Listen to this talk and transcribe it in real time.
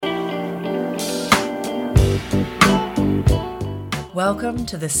Welcome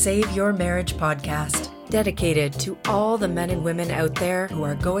to the Save Your Marriage podcast, dedicated to all the men and women out there who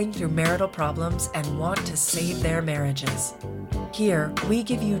are going through marital problems and want to save their marriages. Here, we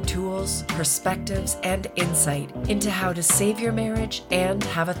give you tools, perspectives, and insight into how to save your marriage and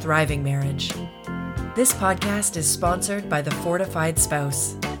have a thriving marriage. This podcast is sponsored by The Fortified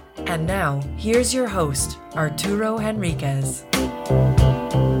Spouse. And now, here's your host, Arturo Henriquez.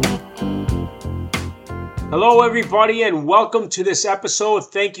 Hello, everybody, and welcome to this episode.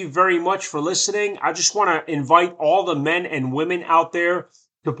 Thank you very much for listening. I just want to invite all the men and women out there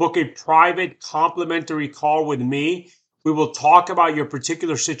to book a private complimentary call with me. We will talk about your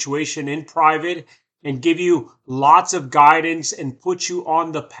particular situation in private and give you lots of guidance and put you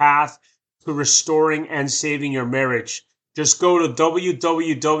on the path to restoring and saving your marriage. Just go to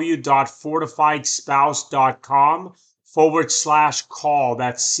www.fortifiedspouse.com/call.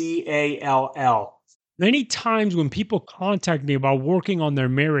 That's CALL. Many times when people contact me about working on their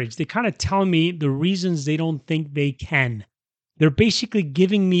marriage, they kind of tell me the reasons they don't think they can. They're basically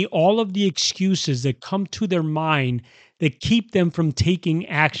giving me all of the excuses that come to their mind that keep them from taking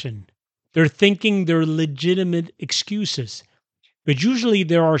action. They're thinking they're legitimate excuses, but usually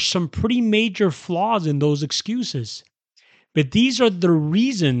there are some pretty major flaws in those excuses. But these are the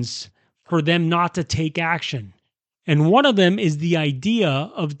reasons for them not to take action. And one of them is the idea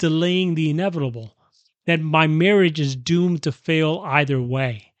of delaying the inevitable, that my marriage is doomed to fail either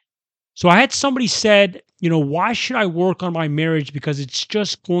way. So I had somebody said, why should I work on my marriage? Because it's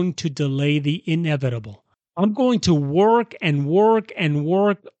just going to delay the inevitable. I'm going to work and work and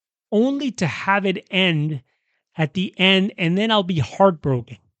work only to have it end at the end, and then I'll be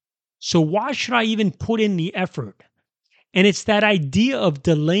heartbroken. So why should I even put in the effort? And it's that idea of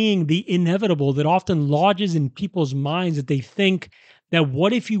delaying the inevitable that often lodges in people's minds, that they think that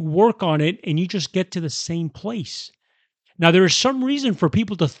what if you work on it and you just get to the same place? Now, there is some reason for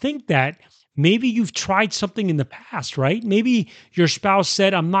people to think that. Maybe you've tried something in the past, right? Maybe your spouse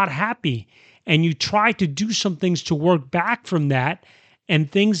said, I'm not happy, and you tried to do some things to work back from that, and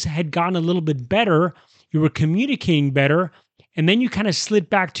things had gotten a little bit better. You were communicating better, and then you kind of slid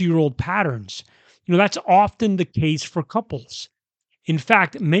back to your old patterns. That's often the case for couples. In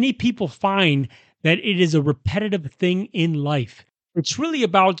fact, many people find that it is a repetitive thing in life. It's really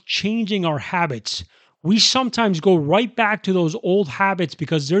about changing our habits. We sometimes go right back to those old habits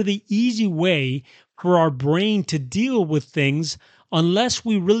because they're the easy way for our brain to deal with things unless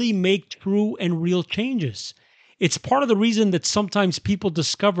we really make true and real changes. It's part of the reason that sometimes people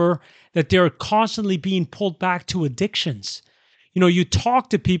discover that they're constantly being pulled back to addictions. You talk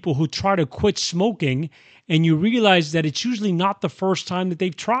to people who try to quit smoking and you realize that it's usually not the first time that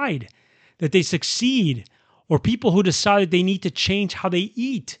they've tried, that they succeed. Or people who decide they need to change how they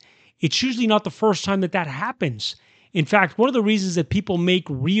eat. It's usually not the first time that happens. In fact, one of the reasons that people make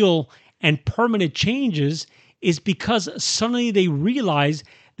real and permanent changes is because suddenly they realize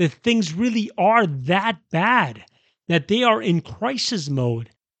that things really are that bad, that they are in crisis mode,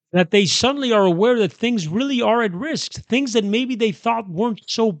 that they suddenly are aware that things really are at risk, things that maybe they thought weren't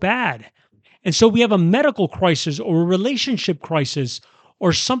so bad. And so we have a medical crisis or a relationship crisis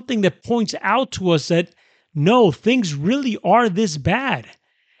or something that points out to us that no, things really are this bad.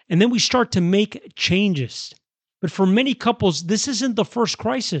 And then we start to make changes. But for many couples, this isn't the first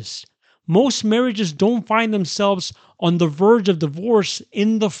crisis. Most marriages don't find themselves on the verge of divorce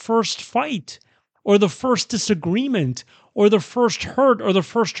in the first fight, or the first disagreement, or the first hurt, or the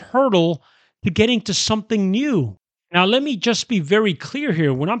first hurdle to getting to something new. Now, let me just be very clear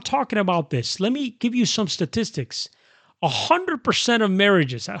here. When I'm talking about this, let me give you some statistics. 100% of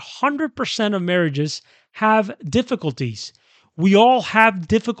marriages have difficulties. We all have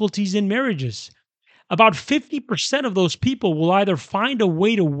difficulties in marriages. About 50% of those people will either find a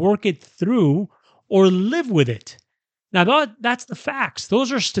way to work it through or live with it. Now, that's the facts.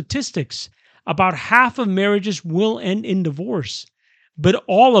 Those are statistics. About half of marriages will end in divorce. But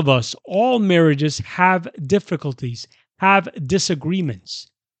all marriages have difficulties, have disagreements.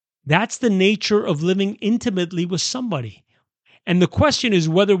 That's the nature of living intimately with somebody. And the question is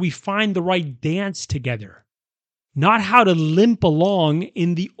whether we find the right dance together. Not how to limp along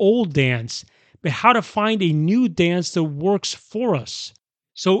in the old dance, but how to find a new dance that works for us.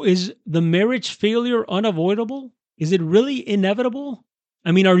 So is the marriage failure unavoidable? Is it really inevitable?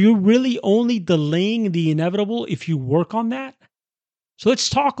 Are you really only delaying the inevitable if you work on that? So let's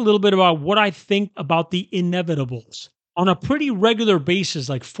talk a little bit about what I think about the inevitables. On a pretty regular basis,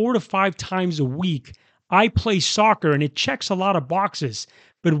 like 4 to 5 times a week, I play soccer and it checks a lot of boxes.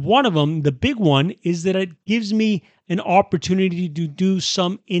 But one of them, the big one, is that it gives me an opportunity to do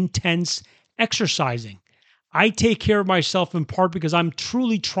some intense exercising. I take care of myself in part because I'm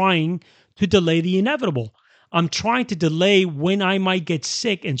truly trying to delay the inevitable. I'm trying to delay when I might get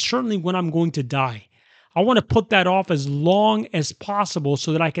sick and certainly when I'm going to die. I want to put that off as long as possible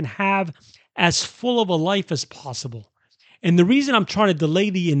so that I can have as full of a life as possible. And the reason I'm trying to delay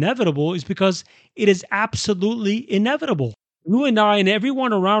the inevitable is because it is absolutely inevitable. You and I and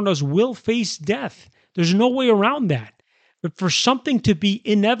everyone around us will face death. There's no way around that. But for something to be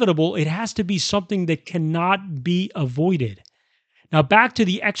inevitable, it has to be something that cannot be avoided. Now, back to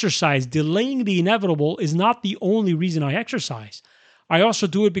the exercise, delaying the inevitable is not the only reason I exercise. I also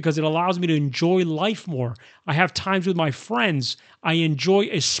do it because it allows me to enjoy life more. I have times with my friends. I enjoy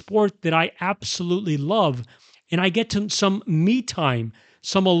a sport that I absolutely love, and I get to some me time,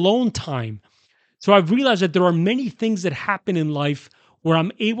 some alone time. So I've realized that there are many things that happen in life where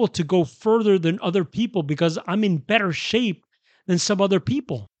I'm able to go further than other people because I'm in better shape than some other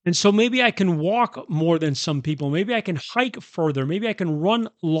people. And so maybe I can walk more than some people. Maybe I can hike further. Maybe I can run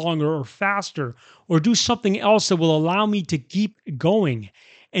longer or faster or do something else that will allow me to keep going.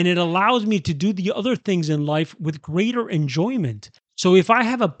 And it allows me to do the other things in life with greater enjoyment. So if I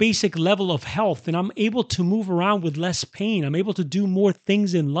have a basic level of health and I'm able to move around with less pain, I'm able to do more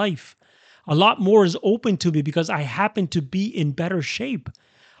things in life. A lot more is open to me because I happen to be in better shape.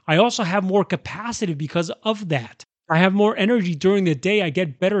 I also have more capacity because of that. I have more energy during the day. I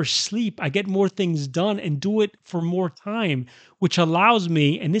get better sleep. I get more things done and do it for more time, which allows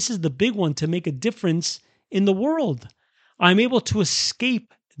me, and this is the big one, to make a difference in the world. I'm able to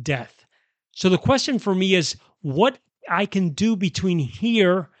escape death. So the question for me is what I can do between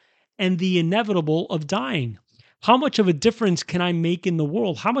here and the inevitable of dying. How much of a difference can I make in the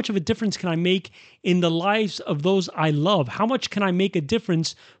world? How much of a difference can I make in the lives of those I love? How much can I make a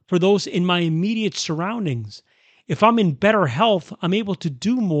difference for those in my immediate surroundings? If I'm in better health, I'm able to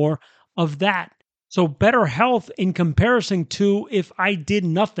do more of that. So, better health in comparison to if I did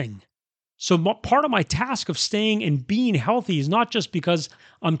nothing. So, part of my task of staying and being healthy is not just because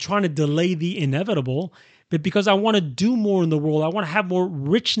I'm trying to delay the inevitable, but because I want to do more in the world. I want to have more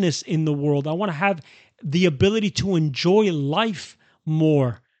richness in the world. I want to have the ability to enjoy life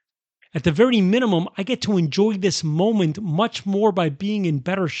more. At the very minimum, I get to enjoy this moment much more by being in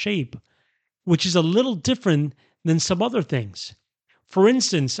better shape, which is a little different than some other things. For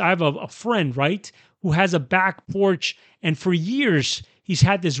instance, I have a friend, right, who has a back porch, and for years he's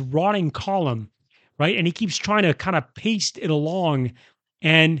had this rotting column, right? And he keeps trying to kind of paste it along,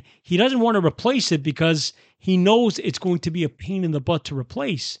 and he doesn't want to replace it because he knows it's going to be a pain in the butt to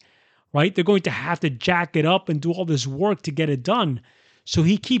replace, right? They're going to have to jack it up and do all this work to get it done. So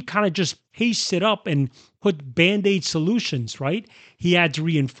he keep kind of just paste it up and put band-aid solutions, right? He adds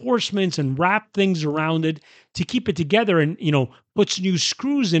reinforcements and wrap things around it to keep it together and, puts new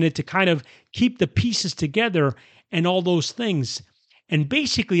screws in it to kind of keep the pieces together and all those things. And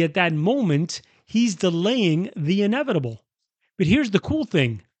basically at that moment, he's delaying the inevitable. But here's the cool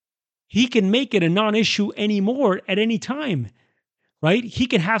thing. He can make it a non-issue anymore at any time, right? He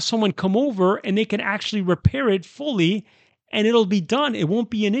can have someone come over and they can actually repair it fully and it'll be done. It won't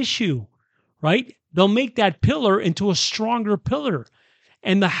be an issue, right? They'll make that pillar into a stronger pillar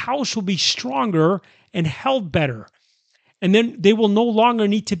and the house will be stronger and held better. And then they will no longer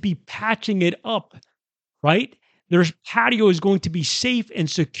need to be patching it up, right? Their patio is going to be safe and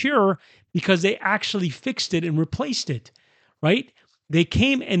secure because they actually fixed it and replaced it, right? They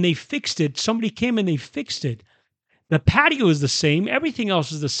came and they fixed it. Somebody came and they fixed it. The patio is the same. Everything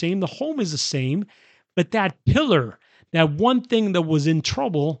else is the same. The home is the same. But that pillar, that one thing that was in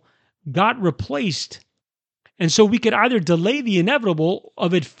trouble, got replaced. And so we could either delay the inevitable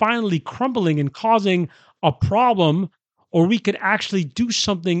of it finally crumbling and causing a problem, or we could actually do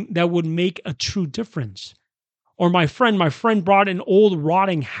something that would make a true difference. Or my friend brought an old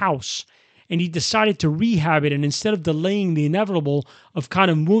rotting house and he decided to rehab it. And instead of delaying the inevitable of kind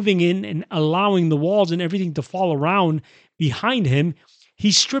of moving in and allowing the walls and everything to fall around behind him,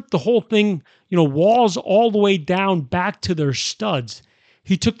 he stripped the whole thing, walls all the way down back to their studs.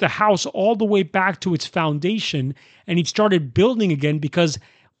 He took the house all the way back to its foundation and he started building again because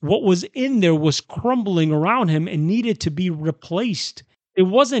what was in there was crumbling around him and needed to be replaced. It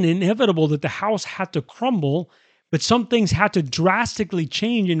wasn't inevitable that the house had to crumble, but some things had to drastically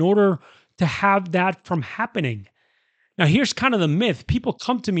change in order to have that from happening. Now, here's kind of the myth. People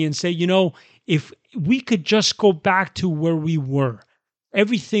come to me and say, if we could just go back to where we were,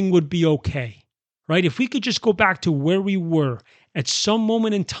 everything would be okay, right? If we could just go back to where we were at some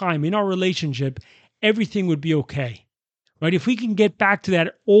moment in time in our relationship, everything would be okay, right? If we can get back to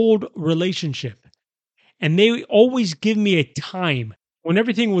that old relationship, and they always give me a time when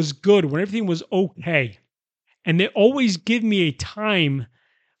everything was good, when everything was okay. And they always give me a time,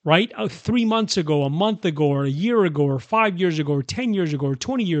 right? 3 months ago, a month ago, or a year ago, or 5 years ago, or 10 years ago, or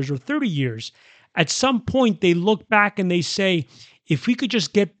 20 years, or 30 years. At some point, they look back and they say, if we could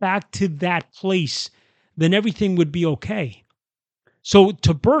just get back to that place, then everything would be okay. So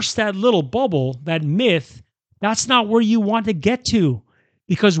to burst that little bubble, that myth, that's not where you want to get to,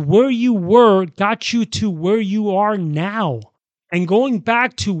 because where you were got you to where you are now. And going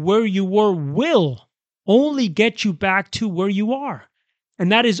back to where you were will only get you back to where you are.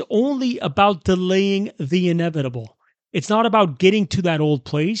 And that is only about delaying the inevitable. It's not about getting to that old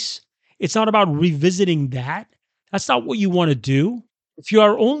place. It's not about revisiting that. That's not what you want to do. If you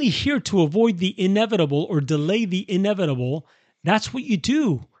are only here to avoid the inevitable or delay the inevitable, that's what you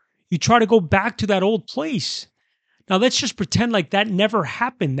do. You try to go back to that old place. Now, let's just pretend like that never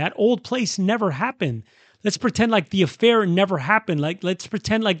happened. That old place never happened. Let's pretend like the affair never happened. Let's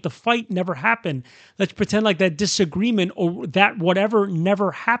pretend like the fight never happened. Let's pretend like that disagreement or that whatever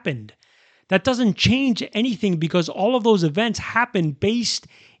never happened. That doesn't change anything, because all of those events happened based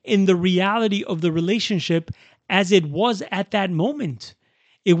in the reality of the relationship as it was at that moment.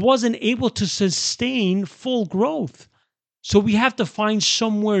 It wasn't able to sustain full growth. So we have to find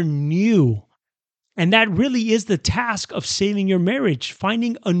somewhere new. And that really is the task of saving your marriage,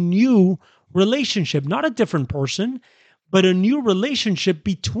 finding a new relationship, not a different person, but a new relationship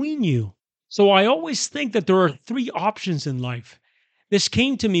between you. So I always think that there are three options in life. This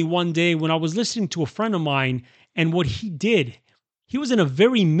came to me one day when I was listening to a friend of mine and what he did. He was in a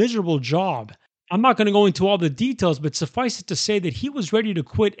very miserable job. I'm not going to go into all the details, but suffice it to say that he was ready to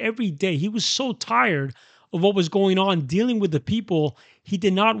quit every day. He was so tired of what was going on, dealing with the people. He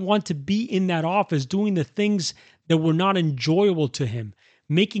did not want to be in that office doing the things that were not enjoyable to him,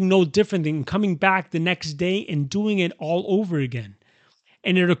 making no different than coming back the next day and doing it all over again.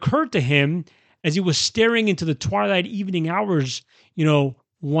 And it occurred to him as he was staring into the twilight evening hours,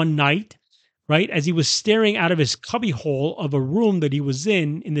 one night, right? As he was staring out of his cubbyhole of a room that he was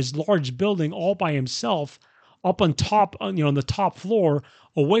in this large building all by himself, up on top, on the top floor,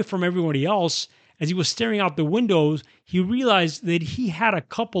 away from everybody else. As he was staring out the windows, he realized that he had a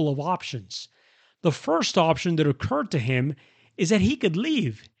couple of options. The first option that occurred to him is that he could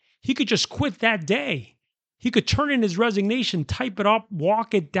leave. He could just quit that day. He could turn in his resignation, type it up,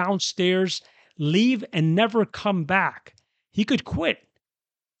 walk it downstairs, leave, and never come back. He could quit.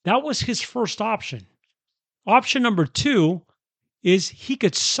 That was his first option. Option number two is he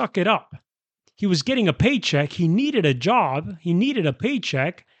could suck it up. He was getting a paycheck. He needed a job. He needed a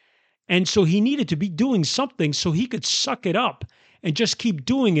paycheck. And so he needed to be doing something so he could suck it up and just keep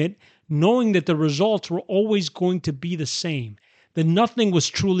doing it, knowing that the results were always going to be the same, that nothing was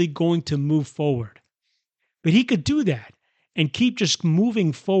truly going to move forward. But he could do that and keep just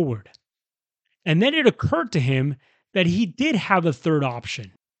moving forward. And then it occurred to him that he did have a third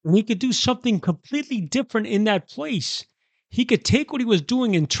option, and he could do something completely different in that place. He could take what he was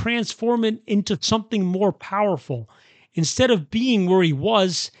doing and transform it into something more powerful. Instead of being where he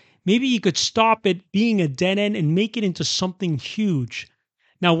was, maybe he could stop it being a dead end and make it into something huge.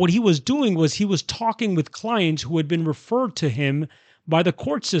 Now, what he was doing was he was talking with clients who had been referred to him by the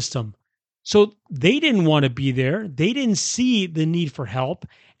court system. So they didn't want to be there. They didn't see the need for help,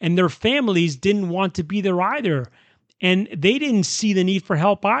 and their families didn't want to be there either. And they didn't see the need for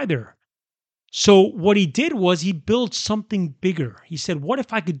help either. So what he did was he built something bigger. He said, what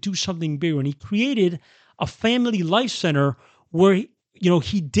if I could do something bigger? And he created a family life center where,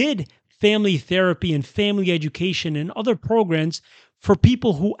 he did family therapy and family education and other programs for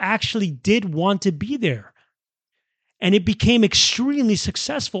people who actually did want to be there. And it became extremely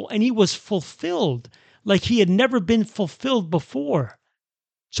successful, and he was fulfilled like he had never been fulfilled before.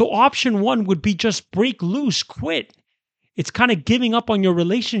 So option one would be just break loose, quit. It's kind of giving up on your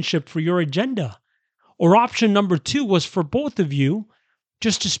relationship for your agenda. Or option number two was for both of you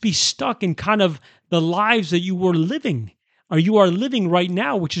just to be stuck in kind of the lives that you were living, or you are living right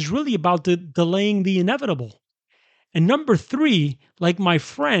now, which is really about delaying the inevitable. And number three, like my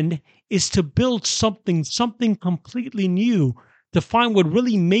friend, is to build something completely new, to find what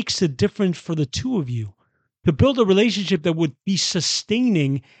really makes a difference for the two of you, to build a relationship that would be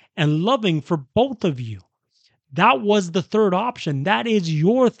sustaining and loving for both of you. That was the third option. That is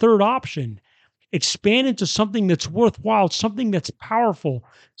your third option. Expand into something that's worthwhile, something that's powerful,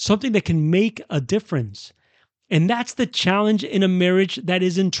 something that can make a difference. And that's the challenge in a marriage that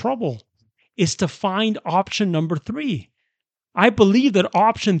is in trouble, is to find option number three. I believe that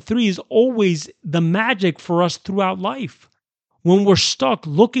option three is always the magic for us throughout life. When we're stuck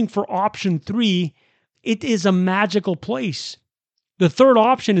looking for option three, it is a magical place. The third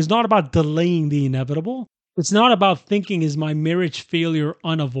option is not about delaying the inevitable. It's not about thinking, is my marriage failure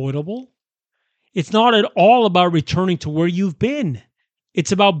unavoidable? It's not at all about returning to where you've been.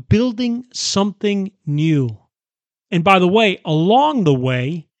 It's about building something new. And by the way, along the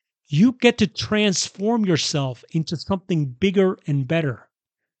way, you get to transform yourself into something bigger and better.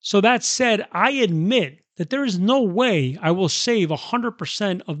 So that said, I admit that there is no way I will save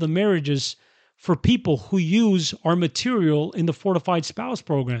 100% of the marriages for people who use our material in the Fortified Spouse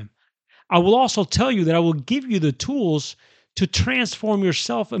program. I will also tell you that I will give you the tools to transform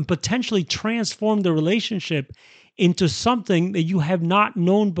yourself and potentially transform the relationship into something that you have not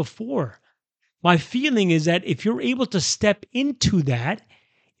known before. My feeling is that if you're able to step into that,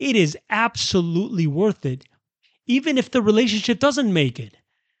 it is absolutely worth it, even if the relationship doesn't make it.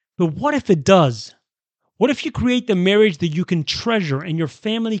 But what if it does? What if you create the marriage that you can treasure and your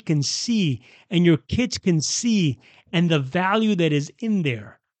family can see and your kids can see and the value that is in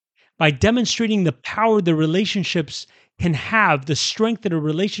there? By demonstrating the power the relationships can have, the strength that a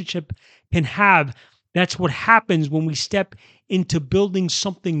relationship can have, that's what happens when we step into building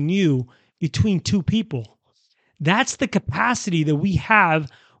something new between two people. That's the capacity that we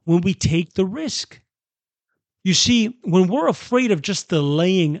have when we take the risk. You see, when we're afraid of just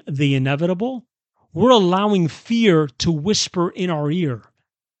delaying the inevitable, we're allowing fear to whisper in our ear.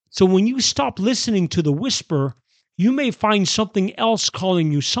 So when you stop listening to the whisper, you may find something else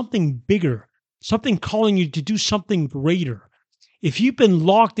calling you, something bigger, something calling you to do something greater. If you've been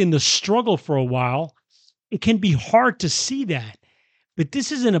locked in the struggle for a while, it can be hard to see that. But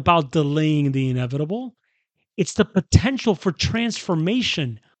this isn't about delaying the inevitable. It's the potential for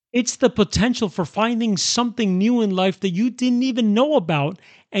transformation. It's the potential for finding something new in life that you didn't even know about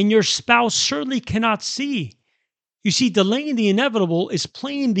and your spouse certainly cannot see. You see, delaying the inevitable is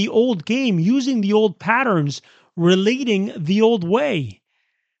playing the old game, using the old patterns, relating the old way.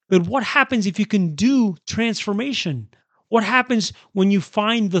 But what happens if you can do transformation? What happens when you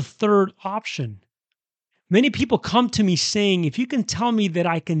find the third option? Many people come to me saying, if you can tell me that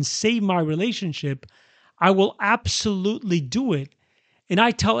I can save my relationship, I will absolutely do it. And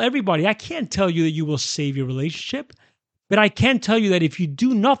I tell everybody, I can't tell you that you will save your relationship, but I can tell you that if you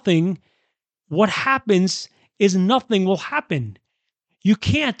do nothing, what happens is nothing will happen. You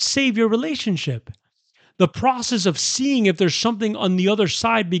can't save your relationship. The process of seeing if there's something on the other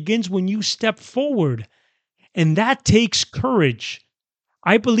side begins when you step forward, and that takes courage.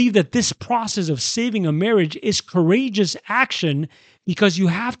 I believe that this process of saving a marriage is courageous action because you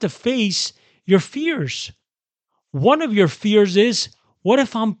have to face your fears. One of your fears is, what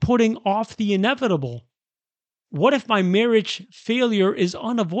if I'm putting off the inevitable? What if my marriage failure is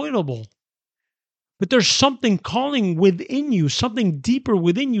unavoidable? But there's something calling within you, something deeper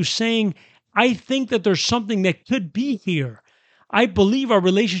within you saying, I think that there's something that could be here. I believe our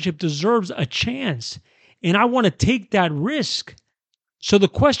relationship deserves a chance, and I want to take that risk. So the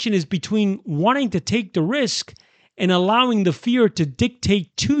question is between wanting to take the risk and allowing the fear to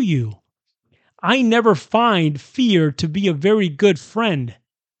dictate to you. I never find fear to be a very good friend.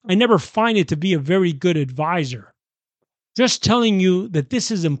 I never find it to be a very good advisor. Just telling you that this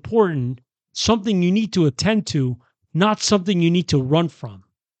is important, something you need to attend to, not something you need to run from.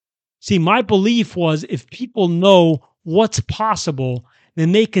 See, my belief was if people know what's possible,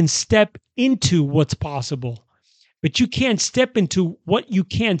 then they can step into what's possible. But you can't step into what you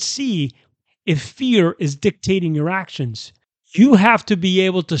can't see if fear is dictating your actions. You have to be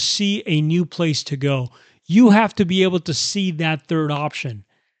able to see a new place to go. You have to be able to see that third option.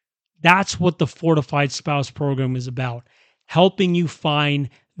 That's what the Fortified Spouse program is about, helping you find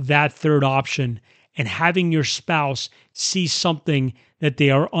that third option and having your spouse see something that they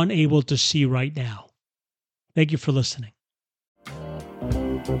are unable to see right now. Thank you for listening.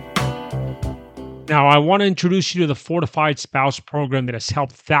 Now, I want to introduce you to the Fortified Spouse program that has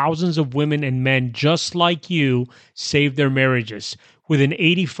helped thousands of women and men just like you save their marriages with an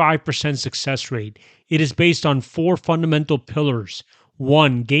 85% success rate. It is based on 4 fundamental pillars.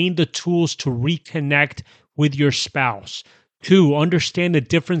 1, gain the tools to reconnect with your spouse. 2, understand the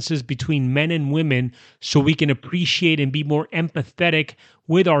differences between men and women so we can appreciate and be more empathetic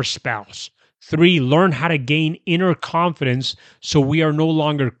with our spouse. 3, learn how to gain inner confidence so we are no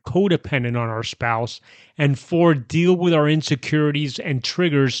longer codependent on our spouse. And 4, deal with our insecurities and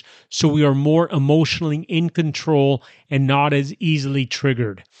triggers so we are more emotionally in control and not as easily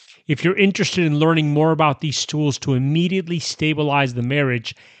triggered. If you're interested in learning more about these tools to immediately stabilize the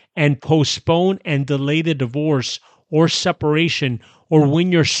marriage and postpone and delay the divorce or separation or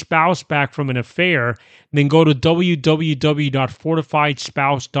win your spouse back from an affair, then go to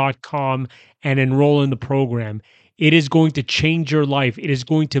www.fortifiedspouse.com and enroll in the program. it is going to change your life. It is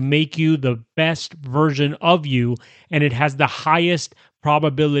going to make you the best version of you, and it has the highest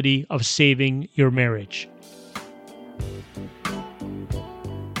probability of saving your marriage.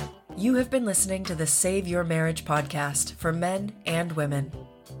 You have been listening to the Save Your Marriage podcast for men and women.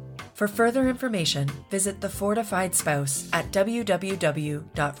 For further information, visit The Fortified Spouse at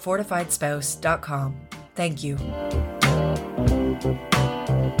www.fortifiedspouse.com. Thank you.